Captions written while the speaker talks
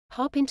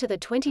Hop into the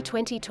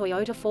 2020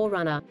 Toyota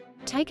 4Runner.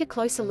 Take a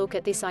closer look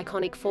at this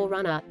iconic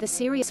 4Runner, the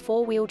serious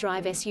four-wheel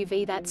drive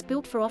SUV that's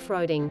built for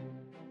off-roading.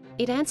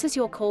 It answers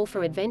your call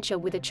for adventure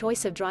with a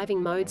choice of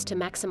driving modes to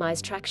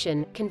maximize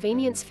traction,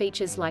 convenience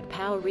features like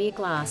power rear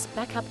glass,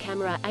 backup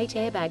camera, 8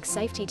 airbag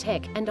safety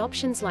tech, and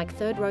options like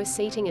third-row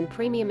seating and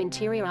premium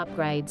interior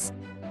upgrades.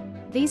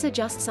 These are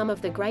just some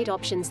of the great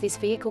options this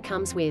vehicle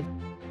comes with: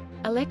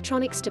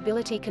 electronic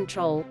stability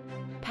control,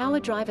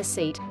 power driver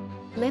seat,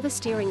 leather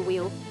steering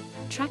wheel,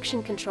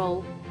 traction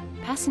control,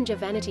 passenger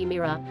vanity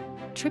mirror,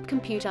 trip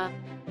computer,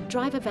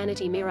 driver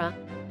vanity mirror,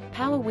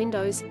 power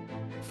windows,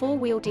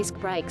 four-wheel disc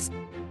brakes,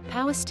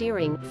 power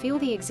steering. Feel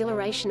the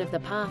exhilaration of the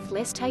path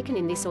less taken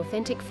in this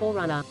authentic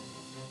 4Runner.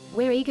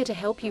 We're eager to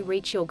help you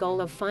reach your goal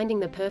of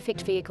finding the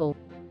perfect vehicle.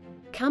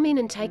 Come in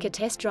and take a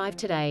test drive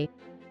today.